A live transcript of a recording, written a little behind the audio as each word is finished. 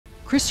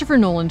Christopher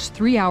Nolan's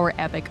 3-hour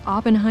epic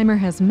Oppenheimer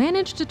has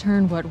managed to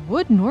turn what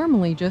would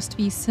normally just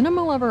be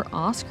cinema lover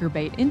Oscar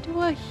bait into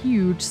a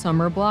huge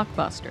summer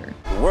blockbuster.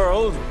 The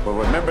world will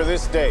remember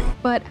this day.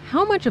 But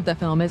how much of the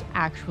film is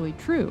actually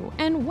true,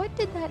 and what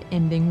did that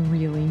ending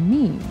really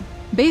mean?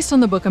 Based on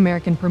the book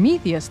American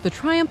Prometheus, The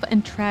Triumph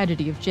and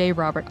Tragedy of J.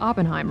 Robert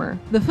Oppenheimer,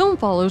 the film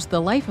follows the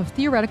life of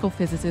theoretical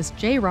physicist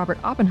J. Robert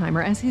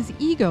Oppenheimer as his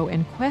ego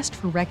and quest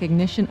for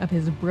recognition of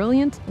his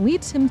brilliance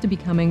leads him to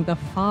becoming the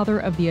father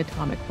of the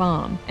atomic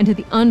bomb, and to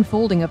the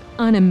unfolding of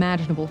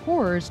unimaginable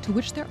horrors to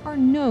which there are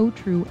no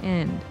true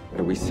end.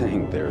 Are we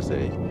saying there's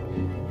a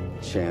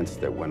chance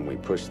that when we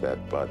push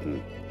that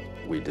button,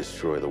 we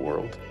destroy the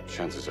world?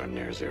 Chances are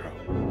near zero.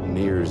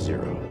 Near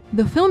zero.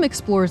 The film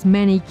explores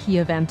many key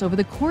events over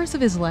the course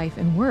of his life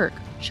and work,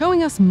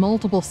 showing us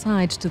multiple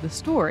sides to the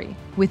story,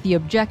 with the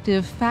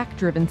objective,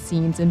 fact-driven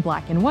scenes in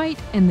black and white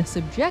and the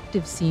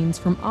subjective scenes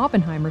from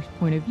Oppenheimer's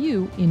point of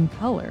view in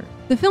color.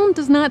 The film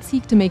does not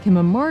seek to make him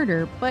a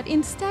martyr, but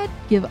instead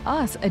give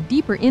us a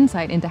deeper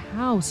insight into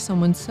how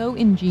someone so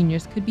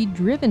ingenious could be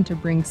driven to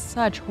bring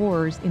such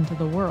horrors into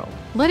the world,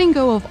 letting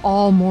go of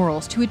all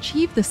morals to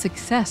achieve the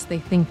success they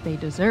think they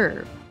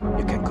deserve.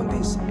 You can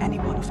convince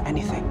anyone of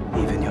anything,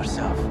 even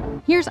yourself.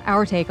 Here's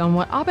our take on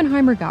what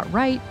Oppenheimer got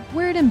right,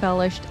 where it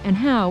embellished, and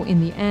how,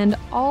 in the end,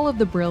 all of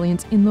the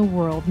brilliance in the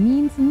world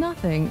means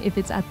nothing if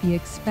it's at the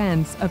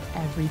expense of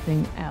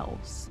everything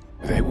else.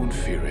 They won't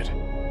fear it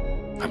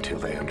until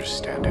they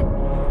understand it.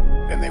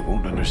 And they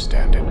won't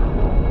understand it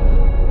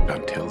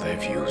until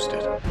they've used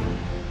it.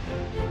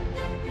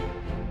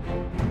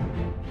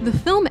 The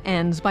film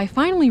ends by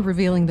finally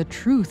revealing the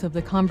truth of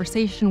the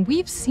conversation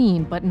we've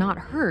seen but not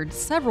heard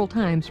several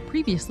times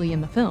previously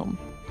in the film.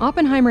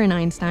 Oppenheimer and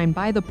Einstein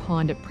by the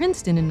pond at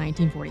Princeton in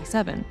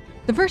 1947.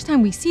 The first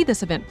time we see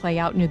this event play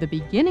out near the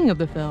beginning of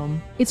the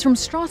film, it's from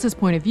Strauss's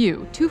point of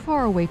view, too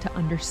far away to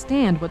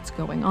understand what's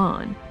going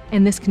on.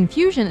 And this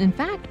confusion, in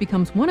fact,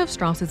 becomes one of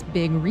Strauss's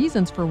big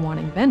reasons for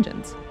wanting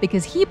vengeance,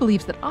 because he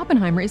believes that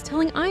Oppenheimer is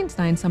telling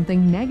Einstein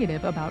something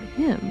negative about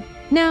him.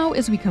 Now,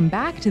 as we come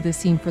back to this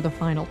scene for the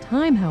final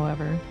time,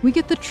 however, we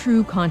get the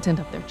true content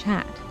of their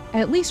chat,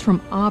 at least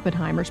from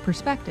Oppenheimer's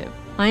perspective.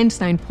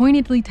 Einstein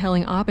pointedly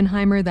telling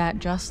Oppenheimer that,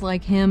 just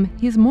like him,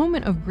 his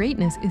moment of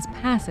greatness is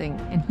passing,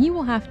 and he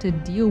will have to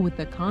deal with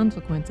the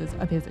consequences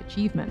of his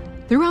achievement.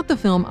 Throughout the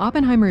film,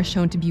 Oppenheimer is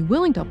shown to be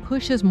willing to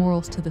push his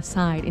morals to the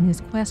side in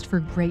his quest for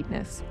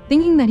greatness,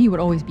 thinking that he would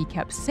always be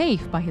kept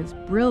safe by his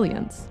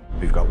brilliance.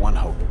 We've got one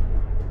hope.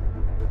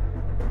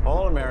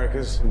 All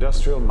America's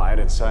industrial might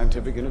and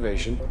scientific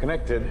innovation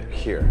connected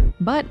here.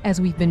 But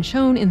as we've been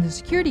shown in the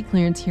security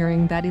clearance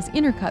hearing that is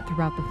intercut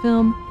throughout the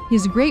film,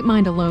 his great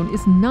mind alone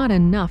is not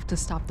enough to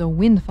stop the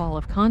windfall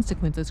of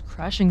consequences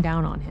crushing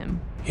down on him.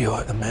 You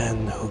are the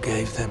man who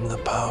gave them the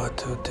power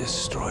to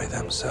destroy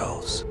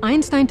themselves.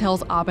 Einstein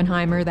tells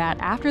Oppenheimer that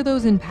after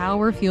those in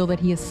power feel that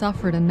he has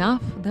suffered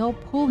enough, they'll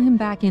pull him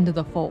back into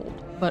the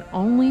fold, but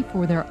only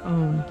for their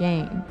own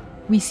gain.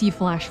 We see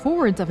flash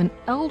forwards of an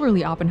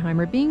elderly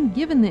Oppenheimer being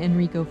given the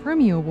Enrico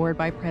Fermi Award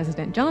by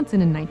President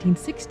Johnson in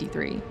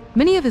 1963.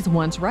 Many of his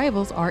once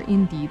rivals are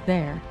indeed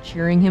there,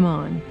 cheering him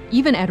on.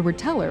 Even Edward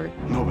Teller,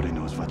 Nobody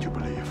knows what you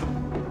believe.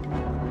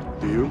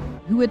 Do you?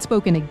 who had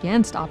spoken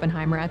against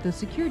Oppenheimer at the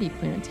security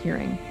clearance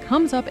hearing,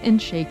 comes up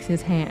and shakes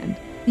his hand.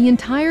 The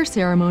entire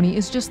ceremony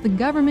is just the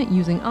government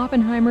using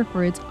Oppenheimer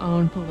for its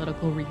own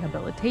political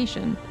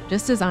rehabilitation,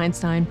 just as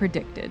Einstein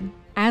predicted.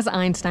 As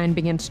Einstein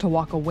begins to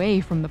walk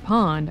away from the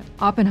pond,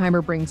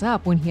 Oppenheimer brings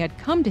up when he had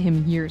come to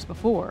him years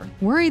before,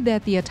 worried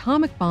that the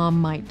atomic bomb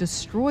might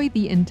destroy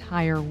the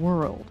entire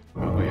world.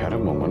 Well, we had a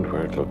moment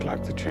where it looked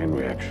like the chain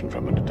reaction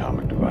from an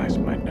atomic device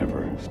might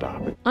never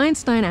stop.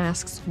 Einstein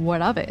asks,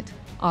 what of it?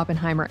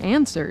 Oppenheimer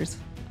answers,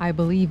 I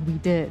believe we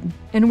did.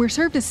 And we're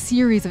served a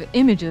series of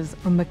images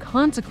from the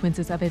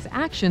consequences of his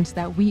actions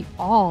that we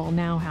all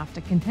now have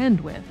to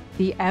contend with.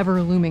 The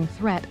ever-looming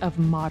threat of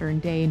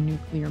modern-day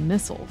nuclear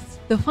missiles.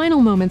 The final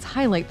moments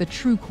highlight the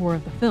true core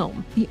of the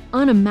film, the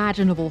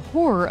unimaginable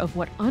horror of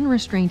what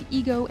unrestrained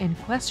ego and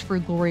quest for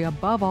glory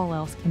above all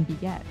else can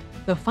beget.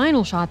 The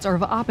final shots are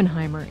of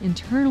Oppenheimer,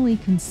 internally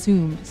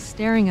consumed,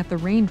 staring at the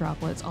rain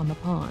droplets on the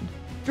pond.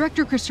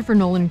 Director Christopher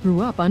Nolan grew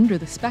up under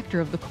the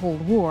specter of the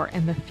Cold War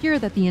and the fear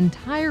that the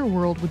entire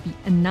world would be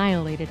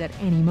annihilated at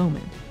any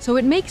moment. So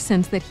it makes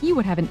sense that he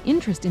would have an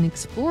interest in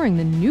exploring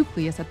the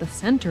nucleus at the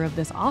center of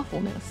this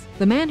awfulness.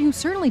 The man who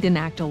certainly didn't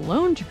act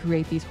alone to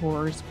create these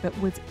horrors, but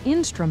was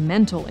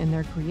instrumental in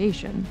their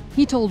creation.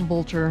 He told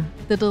Vulture,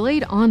 "The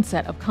delayed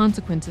onset of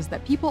consequences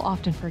that people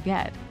often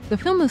forget. The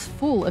film is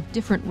full of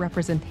different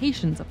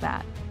representations of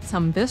that.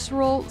 Some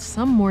visceral,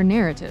 some more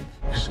narrative."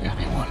 Is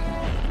anyone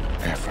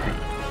ever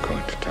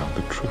going to tell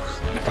the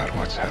truth about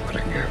what's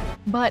happening here?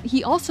 But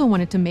he also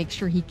wanted to make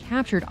sure he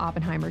captured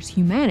Oppenheimer's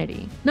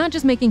humanity, not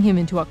just making him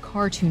into a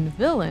cartoon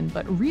villain,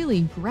 but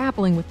really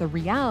grappling with the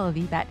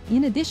reality that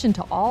in addition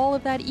to all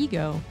of that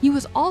ego, he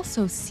was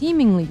also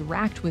seemingly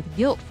racked with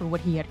guilt for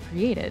what he had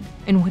created,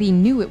 and what he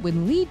knew it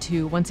would lead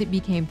to once it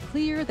became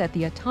clear that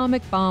the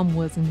atomic bomb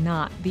was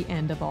not the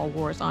end of all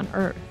wars on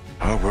Earth.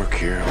 Our work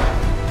here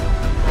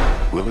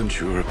will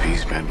ensure a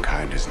peace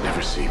mankind has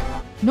never seen.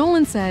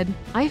 Nolan said,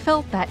 "I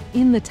felt that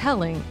in the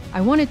telling,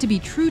 I wanted to be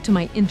true to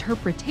my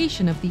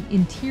interpretation of the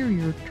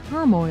interior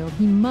turmoil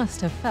he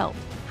must have felt,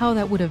 how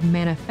that would have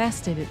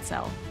manifested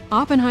itself."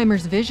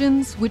 Oppenheimer's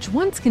visions, which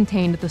once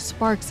contained the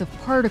sparks of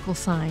particle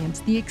science,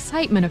 the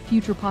excitement of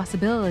future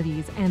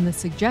possibilities, and the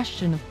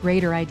suggestion of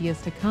greater ideas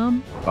to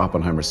come,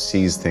 Oppenheimer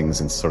sees things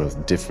in sort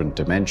of different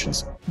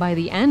dimensions. by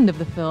the end of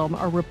the film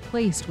are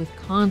replaced with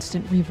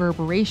constant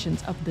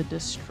reverberations of the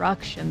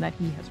destruction that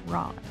he has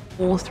wrought.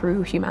 All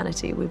through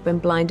humanity, we've been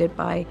blinded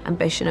by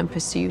ambition and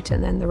pursuit,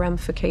 and then the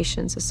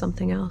ramifications of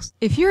something else.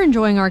 If you're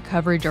enjoying our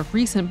coverage of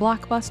recent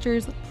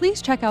blockbusters,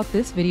 please check out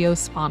this video's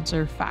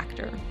sponsor,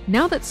 Factor.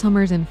 Now that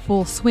summer's in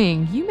full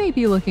swing, you may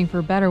be looking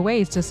for better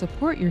ways to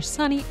support your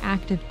sunny,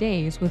 active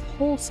days with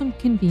wholesome,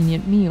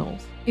 convenient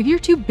meals. If you're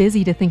too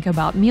busy to think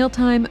about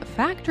mealtime,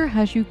 Factor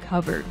has you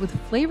covered with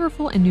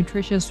flavorful and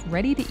nutritious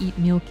ready-to-eat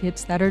meal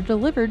kits that are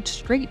delivered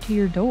straight to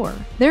your door.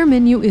 Their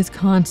menu is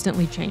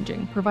constantly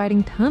changing,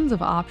 providing tons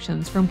of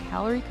options from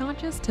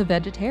calorie-conscious to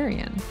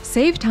vegetarian.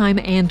 Save time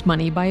and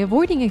money by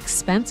avoiding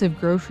expensive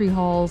grocery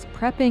hauls,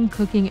 prepping,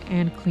 cooking,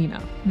 and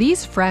cleanup.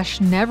 These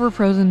fresh,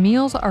 never-frozen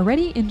meals are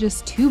ready in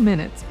just 2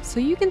 minutes, so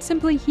you can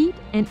simply heat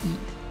and eat.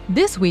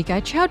 This week,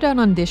 I chowed down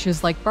on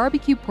dishes like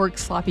barbecue pork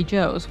sloppy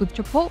joes with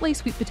chipotle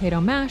sweet potato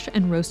mash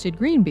and roasted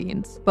green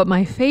beans. But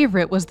my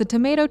favorite was the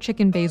tomato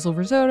chicken basil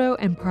risotto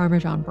and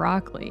parmesan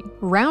broccoli.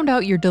 Round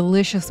out your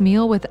delicious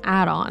meal with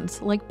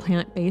add-ons like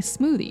plant-based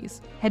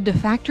smoothies. Head to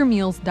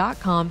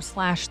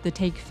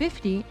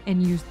factormeals.com/thetake50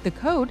 and use the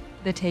code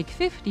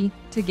thetake50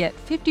 to get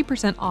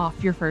 50%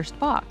 off your first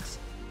box.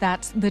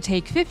 That's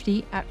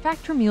thetake50 at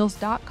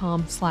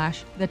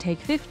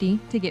factormeals.com/thetake50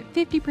 to get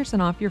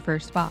 50% off your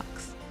first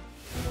box.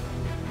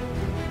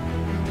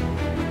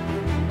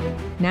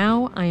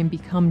 Now I am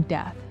become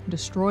death,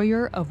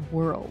 destroyer of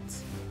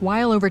worlds.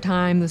 While over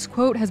time this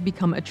quote has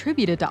become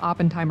attributed to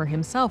Oppenheimer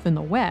himself in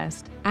the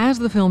West, as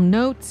the film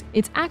notes,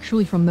 it's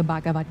actually from the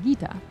Bhagavad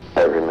Gita.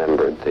 I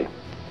remembered the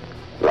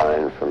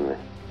line from the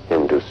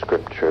Hindu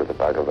scripture, the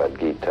Bhagavad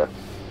Gita.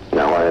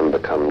 Now I am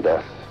become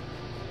death,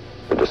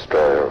 the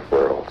destroyer of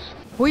worlds.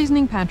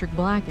 Poisoning Patrick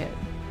Blackett.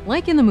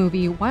 Like in the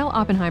movie, while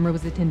Oppenheimer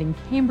was attending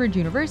Cambridge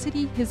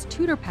University, his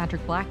tutor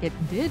Patrick Blackett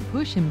did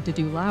push him to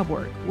do lab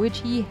work, which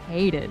he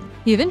hated.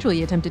 He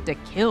eventually attempted to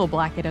kill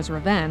Blackett as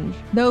revenge,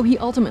 though he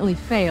ultimately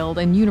failed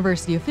and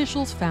university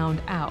officials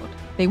found out.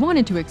 They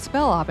wanted to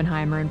expel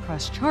Oppenheimer and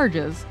press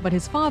charges, but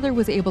his father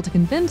was able to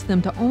convince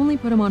them to only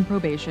put him on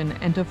probation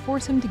and to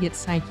force him to get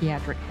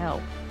psychiatric help.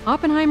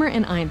 Oppenheimer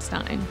and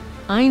Einstein.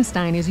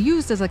 Einstein is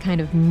used as a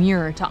kind of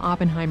mirror to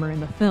Oppenheimer in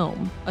the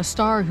film, a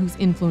star whose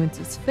influence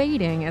is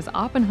fading as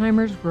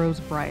Oppenheimer's grows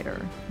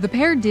brighter. The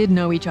pair did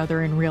know each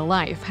other in real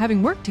life,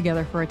 having worked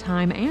together for a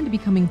time and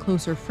becoming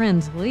closer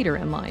friends later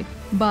in life.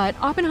 But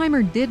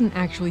Oppenheimer didn't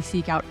actually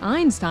seek out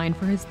Einstein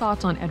for his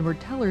thoughts on Edward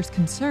Teller's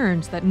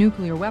concerns that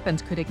nuclear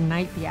weapons could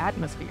ignite the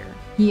atmosphere.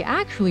 He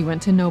actually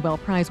went to Nobel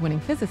Prize-winning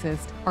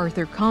physicist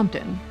Arthur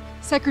Compton.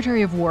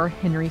 Secretary of War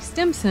Henry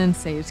Stimson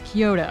saves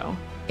Kyoto.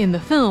 In the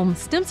film,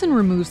 Stimson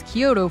removes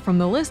Kyoto from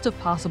the list of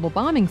possible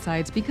bombing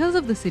sites because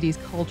of the city's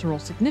cultural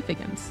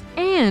significance,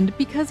 and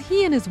because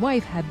he and his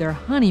wife had their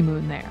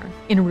honeymoon there.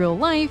 In real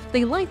life,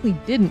 they likely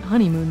didn't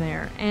honeymoon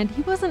there, and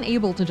he wasn't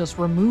able to just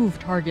remove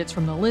targets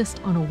from the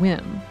list on a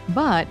whim.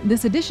 But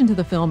this addition to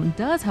the film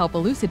does help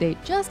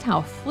elucidate just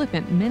how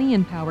flippant many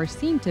in power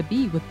seem to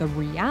be with the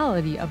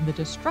reality of the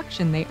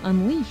destruction they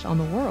unleash on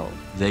the world.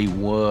 They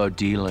were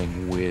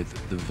dealing with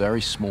the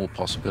very small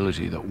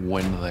possibility that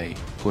when they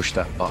pushed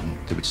that button,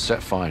 they would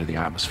set fire to the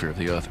atmosphere of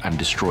the Earth and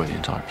destroy the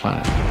entire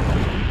planet.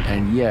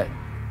 And yet,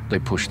 they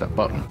pushed that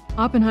button.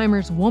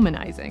 Oppenheimer's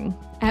womanizing.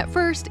 At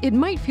first, it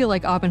might feel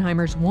like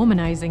Oppenheimer's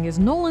womanizing is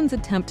Nolan's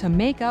attempt to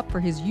make up for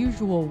his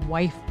usual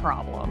wife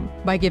problem,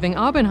 by giving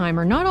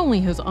Oppenheimer not only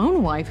his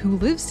own wife who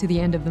lives to the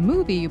end of the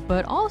movie,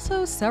 but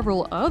also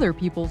several other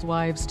people's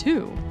wives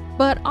too.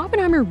 But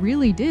Oppenheimer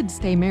really did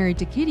stay married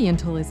to Kitty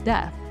until his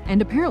death, and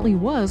apparently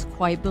was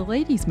quite the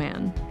ladies'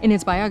 man. In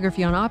his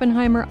biography on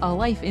Oppenheimer, A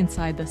Life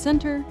Inside the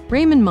Center,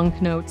 Raymond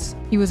Monk notes,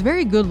 "He was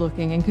very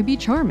good-looking and could be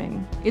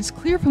charming. It's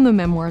clear from the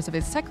memoirs of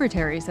his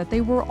secretaries that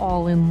they were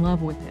all in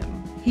love with him."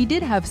 He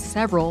did have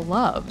several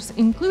loves,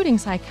 including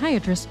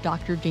psychiatrist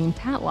Dr. Jean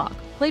Tatlock,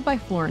 played by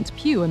Florence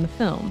Pugh in the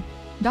film.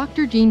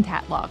 Dr. Jean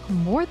Tatlock,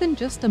 more than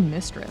just a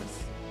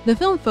mistress. The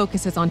film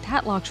focuses on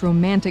Tatlock's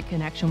romantic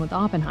connection with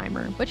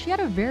Oppenheimer, but she had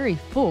a very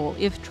full,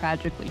 if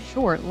tragically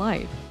short,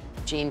 life.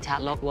 Jean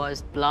Tatlock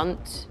was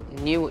blunt,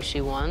 knew what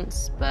she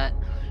wants, but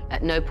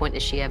at no point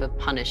is she ever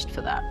punished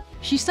for that.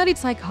 She studied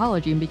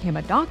psychology and became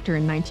a doctor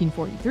in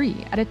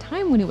 1943, at a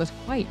time when it was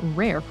quite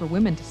rare for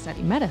women to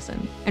study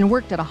medicine, and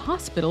worked at a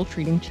hospital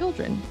treating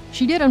children.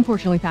 She did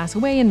unfortunately pass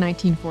away in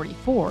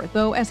 1944,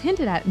 though as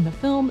hinted at in the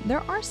film,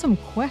 there are some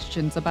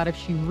questions about if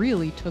she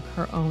really took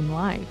her own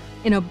life.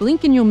 In a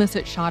blink and you'll miss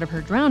it shot of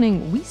her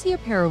drowning, we see a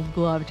pair of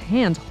gloved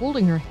hands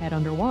holding her head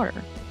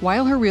underwater.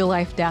 While her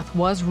real-life death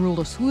was ruled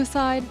a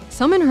suicide,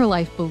 some in her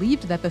life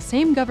believed that the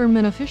same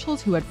government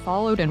officials who had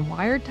followed and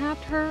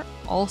wiretapped her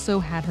also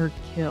had her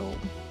killed.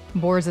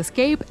 Bohr's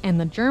escape and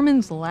the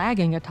Germans'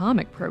 lagging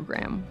atomic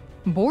program.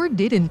 Bohr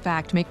did in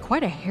fact make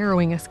quite a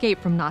harrowing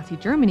escape from Nazi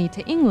Germany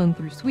to England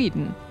through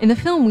Sweden. In the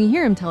film, we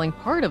hear him telling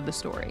part of the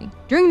story.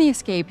 During the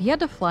escape, he had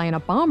to fly in a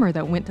bomber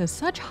that went to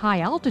such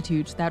high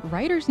altitudes that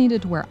writers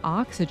needed to wear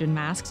oxygen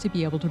masks to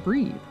be able to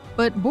breathe.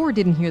 But Bohr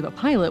didn't hear the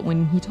pilot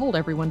when he told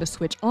everyone to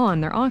switch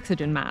on their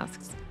oxygen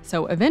masks,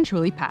 so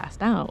eventually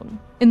passed out.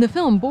 In the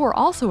film, Bohr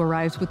also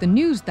arrives with the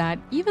news that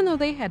even though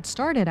they had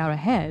started out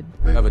ahead,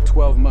 they have a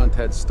 12-month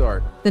head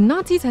start. The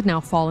Nazis had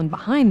now fallen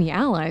behind the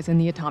Allies in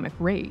the atomic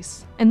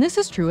race. And this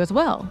is true as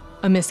well.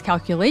 A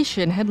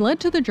miscalculation had led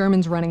to the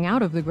Germans running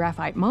out of the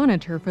graphite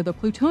monitor for the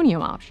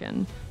plutonium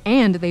option.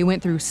 And they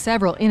went through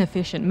several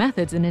inefficient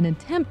methods in an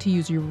attempt to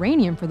use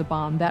uranium for the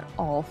bomb that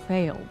all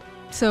failed.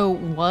 So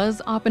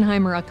was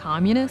Oppenheimer a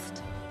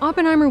communist?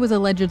 Oppenheimer was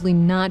allegedly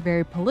not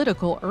very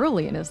political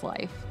early in his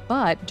life,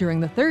 but during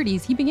the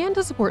 30s he began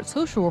to support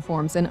social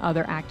reforms and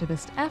other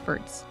activist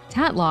efforts.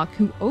 Tatlock,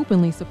 who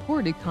openly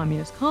supported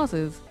communist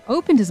causes,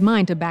 opened his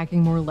mind to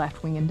backing more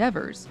left-wing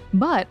endeavors.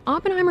 But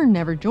Oppenheimer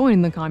never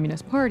joined the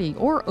Communist Party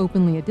or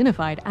openly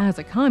identified as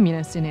a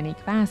communist in any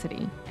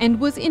capacity, and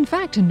was in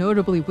fact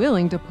notably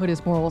willing to put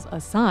his morals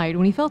aside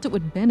when he felt it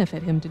would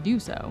benefit him to do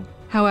so.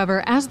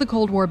 However, as the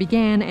Cold War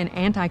began and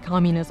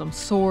anti-communism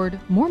soared,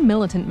 more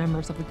militant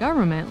members of the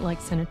government, like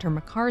Senator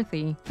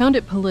McCarthy, found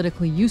it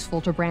politically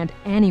useful to brand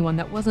anyone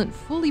that wasn't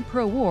fully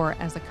pro-war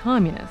as a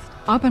communist.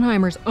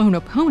 Oppenheimer's own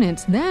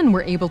opponents then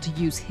were able to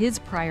use his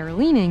prior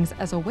leanings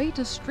as a way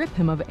to strip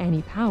him of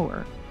any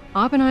power.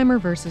 Oppenheimer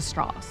versus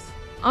Strauss.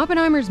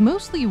 Oppenheimer's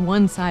mostly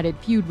one-sided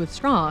feud with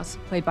Strauss,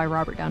 played by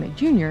Robert Downey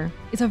Jr.,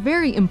 is a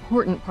very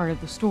important part of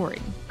the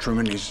story.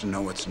 Truman needs to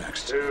know what's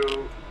next.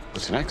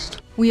 What's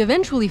next? We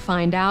eventually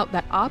find out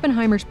that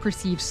Oppenheimer's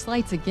perceived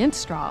slights against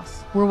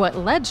Strauss were what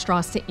led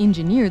Strauss to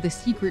engineer the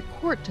secret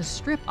court to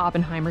strip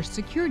Oppenheimer's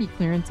security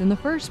clearance in the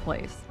first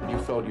place. You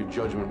felt your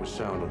judgment was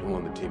sound on who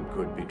on the team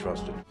could be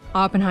trusted.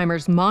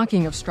 Oppenheimer's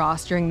mocking of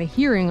Strauss during the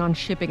hearing on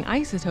shipping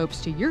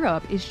isotopes to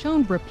Europe is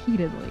shown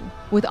repeatedly,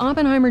 with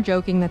Oppenheimer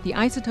joking that the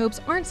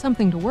isotopes aren't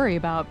something to worry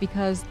about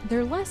because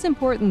they're less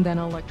important than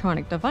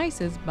electronic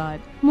devices, but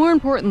more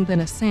important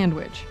than a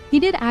sandwich. He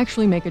did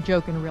actually make a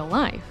joke in real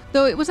life,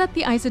 though it was that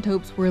the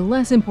isotopes were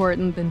less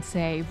important than,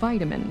 say,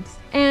 vitamins.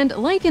 And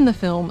like in the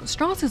film,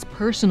 Strauss's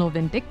personal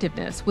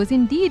vindictiveness was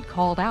indeed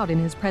called out in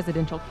his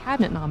presidential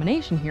cabinet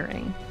nomination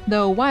hearing.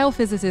 Though while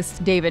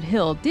physicist David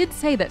Hill did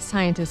say that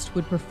scientists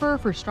would prefer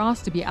for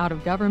Strauss to be out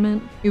of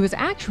government, it was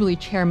actually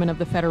chairman of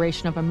the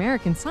Federation of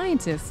American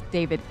Scientists,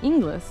 David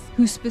Inglis,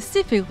 who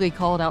specifically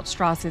called out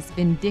Strauss's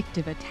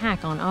vindictive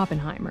attack on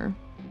Oppenheimer.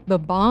 The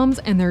bombs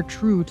and their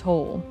true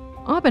toll.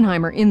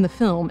 Oppenheimer in the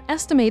film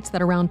estimates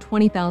that around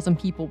 20,000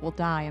 people will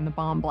die in the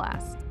bomb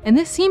blast, and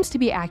this seems to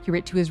be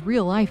accurate to his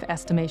real-life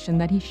estimation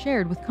that he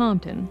shared with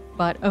Compton.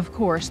 But of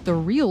course, the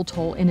real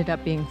toll ended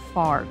up being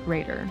far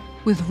greater,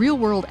 with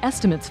real-world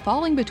estimates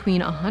falling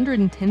between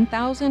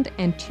 110,000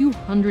 and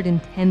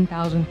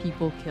 210,000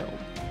 people killed.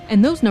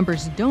 And those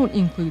numbers don't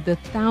include the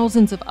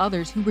thousands of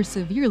others who were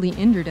severely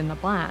injured in the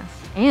blast,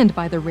 and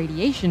by the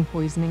radiation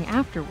poisoning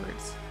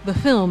afterwards. The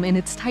film, in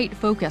its tight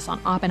focus on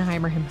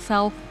Oppenheimer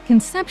himself,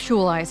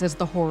 conceptualizes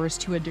the horrors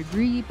to a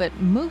degree, but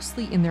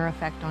mostly in their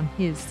effect on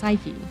his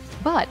psyche.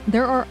 But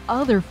there are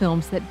other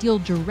films that deal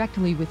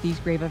directly with these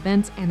grave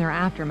events and their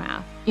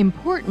aftermath,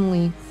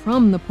 importantly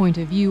from the point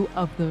of view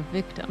of the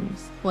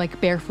victims,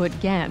 like Barefoot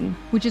Gen,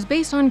 which is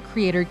based on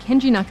creator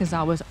Kenji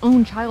Nakazawa's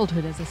own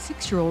childhood as a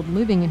 6-year-old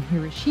living in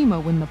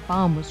Hiroshima when the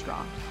bomb was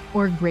dropped,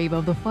 or Grave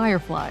of the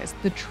Fireflies,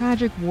 the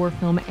tragic war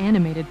film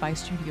animated by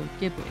Studio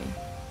Ghibli.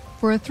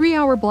 For a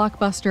 3-hour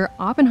blockbuster,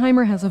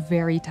 Oppenheimer has a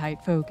very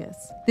tight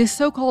focus. This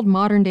so-called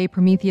modern-day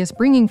Prometheus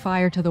bringing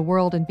fire to the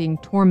world and being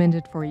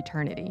tormented for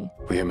eternity.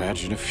 We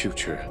imagine a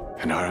future,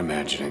 and our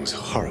imaginings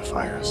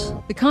horrify us.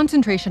 The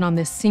concentration on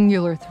this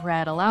singular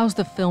thread allows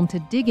the film to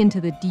dig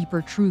into the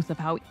deeper truth of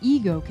how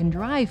ego can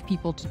drive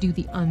people to do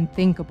the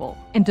unthinkable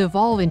and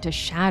devolve into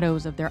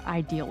shadows of their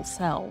ideal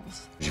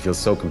selves. You feel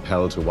so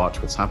compelled to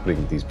watch what's happening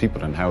with these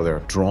people and how they're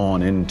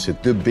drawn into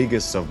the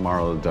biggest of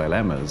moral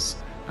dilemmas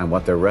and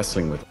what they're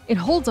wrestling with. It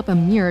holds up a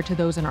mirror to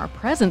those in our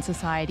present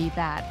society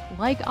that,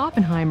 like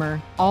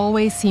Oppenheimer,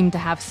 always seem to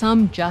have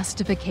some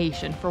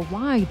justification for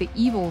why the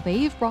evil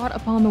they've brought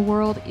upon the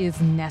world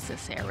is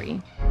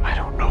necessary. I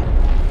don't know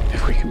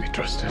if we can be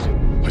trusted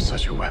with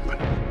such a weapon,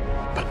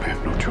 but we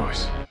have no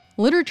choice.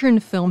 Literature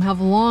and film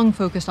have long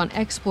focused on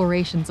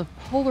explorations of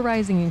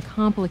polarizing and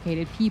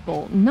complicated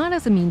people, not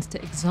as a means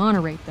to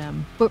exonerate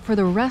them, but for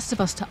the rest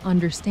of us to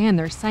understand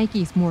their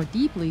psyches more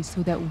deeply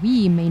so that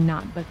we may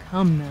not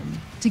become them.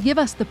 To give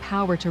us the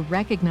power to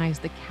recognize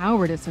the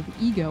cowardice of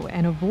ego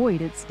and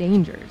avoid its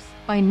dangers.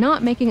 By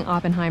not making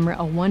Oppenheimer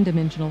a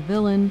one-dimensional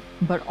villain,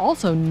 but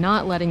also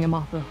not letting him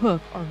off the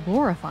hook or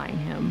glorifying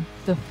him,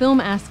 the film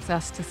asks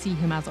us to see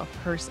him as a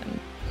person.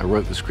 I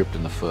wrote the script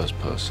in the first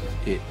person.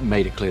 It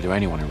made it clear to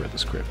anyone who read the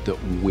script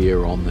that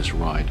we're on this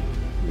ride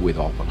with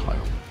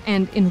Oppenheimer.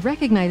 And in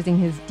recognizing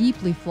his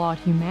deeply flawed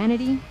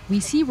humanity, we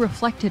see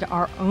reflected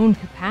our own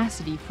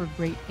capacity for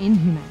great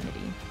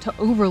inhumanity, to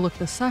overlook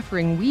the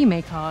suffering we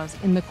may cause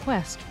in the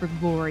quest for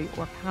glory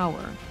or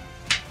power.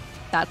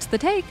 That's The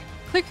Take.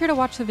 Click here to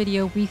watch the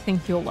video we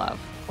think you'll love,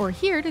 or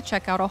here to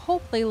check out a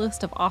whole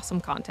playlist of awesome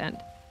content.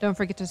 Don't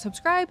forget to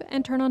subscribe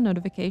and turn on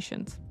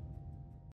notifications.